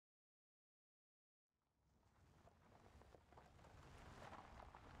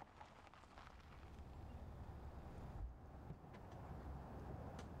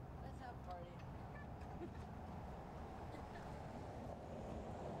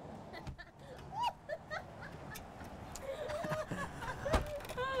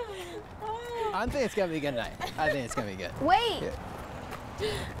I think it's gonna be a good night. I think it's gonna be good. Wait!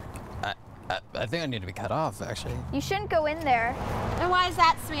 Yeah. I think I need to be cut off, actually. You shouldn't go in there. And why is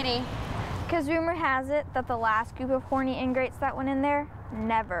that, sweetie? Because rumor has it that the last group of horny ingrates that went in there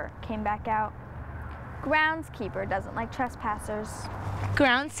never came back out. Groundskeeper doesn't like trespassers.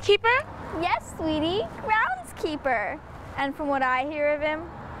 Groundskeeper? Yes, sweetie, groundskeeper. And from what I hear of him,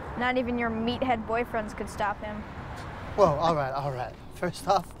 not even your meathead boyfriends could stop him. Whoa, all right. First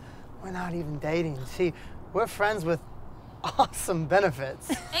off, we're not even dating. See, we're friends with awesome benefits.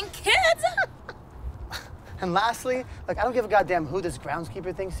 And kids! And lastly, like, I don't give a goddamn who this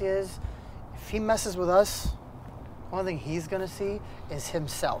groundskeeper thinks he is. If he messes with us, the only thing he's gonna see is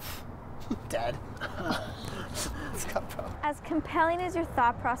himself. Dead. Let's go, bro. As compelling as your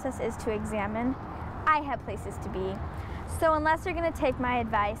thought process is to examine, I have places to be. So unless you're gonna take my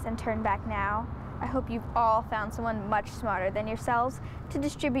advice and turn back now, I hope you've all found someone much smarter than yourselves to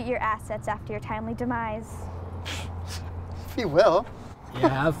distribute your assets after your timely demise. If he will. Yeah,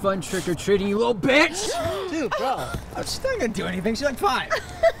 have fun trick-or-treating, you little bitch! Dude, bro. I'm just not gonna do anything. She's like, fine.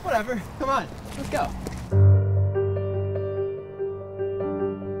 Whatever. Come on. Let's go.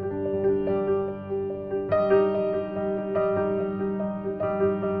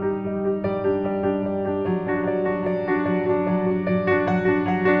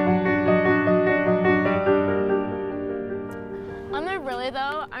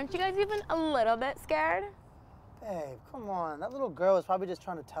 Aren't you guys even a little bit scared? Babe, come on. That little girl is probably just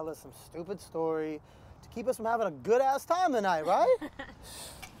trying to tell us some stupid story to keep us from having a good-ass time tonight, right?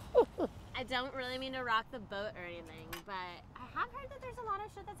 I don't really mean to rock the boat or anything, but I have heard that there's a lot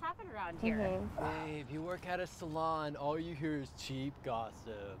of shit that's happened around here. Babe, you work at a salon. All you hear is cheap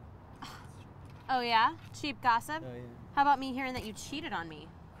gossip. Oh, yeah? Cheap gossip? Oh, yeah. How about me hearing that you cheated on me?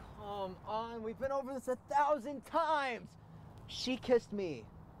 Come on. We've been over this 1,000 times. She kissed me.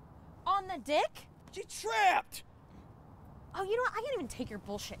 On the dick? She tripped! Oh, you know what? I can't even take your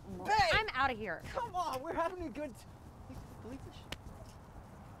bullshit anymore. Babe! I'm out of here. Come on, we're having a good... Believe this shit?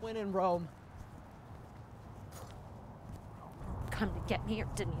 When in Rome. Come to get me or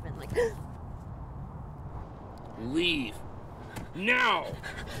didn't even, like... Leave. Now!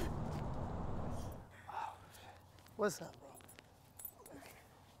 What's up, bro?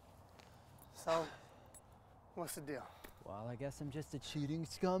 So, what's the deal? Well, I guess I'm just a cheating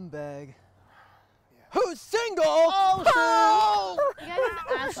scumbag. Yeah. Who's single? Oh, You guys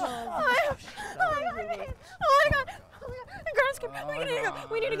are assholes. Oh my god! Groundskeeper,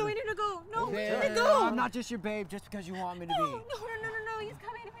 we need to go. No, we need to go. I'm not just your babe just because you want me to be. No, he's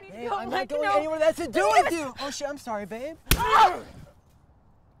coming. We need to Hey, go. I'm not going anywhere that's to do with you. Oh shit, I'm sorry, babe.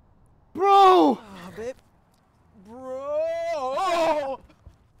 Bro! Oh, babe. Bro!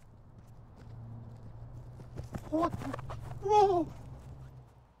 What? Bro!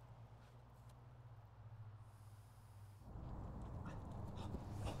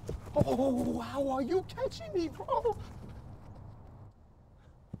 Oh, how are you catching me, bro?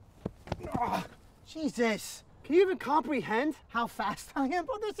 Oh, Jesus. Can you even comprehend how fast I am?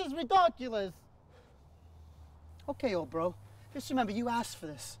 Bro, this is ridiculous. Okay, old bro. Just remember, you asked for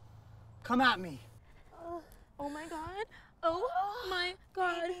this. Come at me. Oh my god. Oh my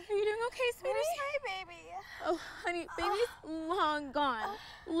god. Are you doing okay, sweetie? Where's my baby? Oh, honey, baby's long gone.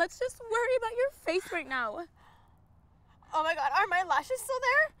 Let's just worry about your face right now. Oh my god, are my lashes still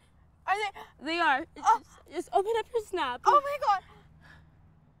there? Are they? They are. Just open up your snap. Oh my god.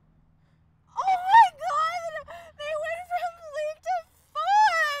 Oh my god! They went from leaked to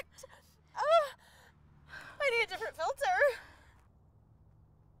fucked! I need a different filter.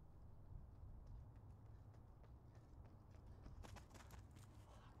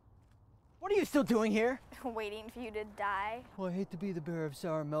 What are you still doing here? Waiting for you to die. Well, I hate to be the bearer of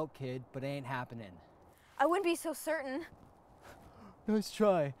sour milk, kid, but it ain't happening. I wouldn't be so certain. Nice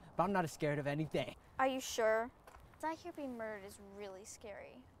try, but I'm not as scared of anything. Are you sure? I hear being murdered is really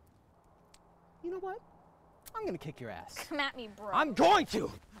scary. You know what? I'm gonna kick your ass. Come at me, bro. I'm going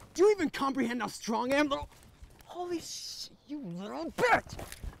to! Do you even comprehend how strong I am, little... Holy shit, you little bitch!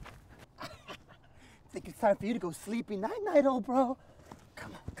 Think it's time for you to go sleepy night-night, old bro.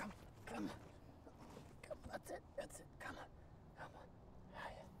 Come on, come on. That's it, come on.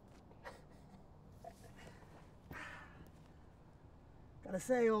 Gotta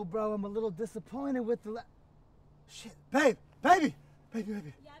say, old bro, I'm a little disappointed with the shit. Baby! Yeah, babe?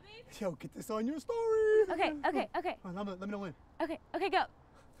 Yo, get this on your story. Okay. Come on, let me know when. Okay, go.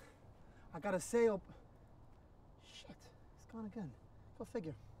 I gotta say, oh, shit, it's gone again. Go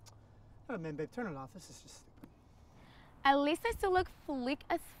figure. All right, man, babe, turn it off. This is just stupid. At least I still look fleek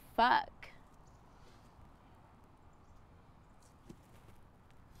as fuck.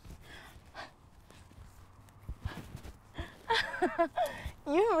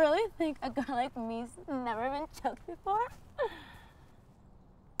 You really think a girl like me's never been choked before?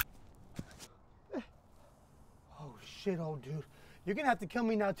 Oh, shit, old dude. You're gonna have to kill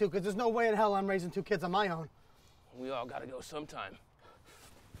me now, too, because there's no way in hell I'm raising 2 kids on my own. We all gotta go sometime.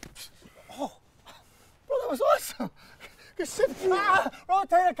 Oh, bro, that was awesome. Good shit. Ah,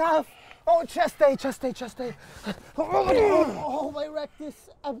 rotator cuff. Oh, chest day, chest day, chest day. Oh, my rectus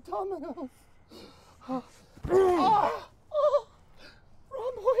abdominal. Oh, oh, oh.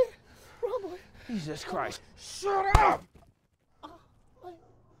 Wrong boy. Jesus Christ. Shut up! My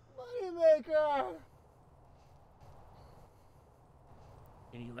moneymaker.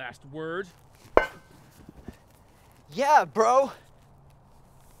 Any last words? Yeah, bro.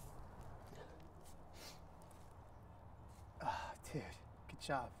 Dude, good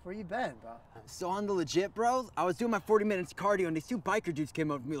job. Where you been, bro? So on the legit, bro, I was doing my 40 minutes cardio and these 2 biker dudes came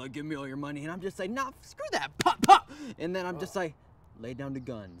up to me like, give me all your money. And I'm just like, nah, screw that, pop, pop. And then I'm just like, lay down the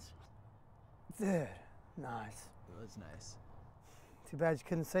guns. Dude, nice. It was nice. Too bad you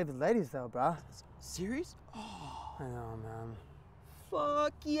couldn't save the ladies, though, bro. Serious? Oh. I know, man.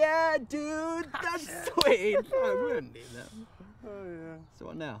 Fuck yeah, dude. That's sweet. I wouldn't need that. Oh, yeah. So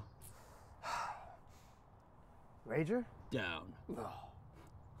what now? Rager? Down. Oh.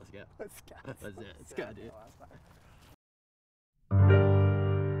 Let's go. Let's go. That's it. Let's go, dude.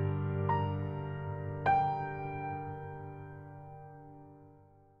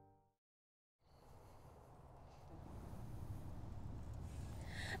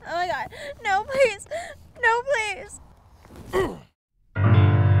 Oh my god. No, please. No, please.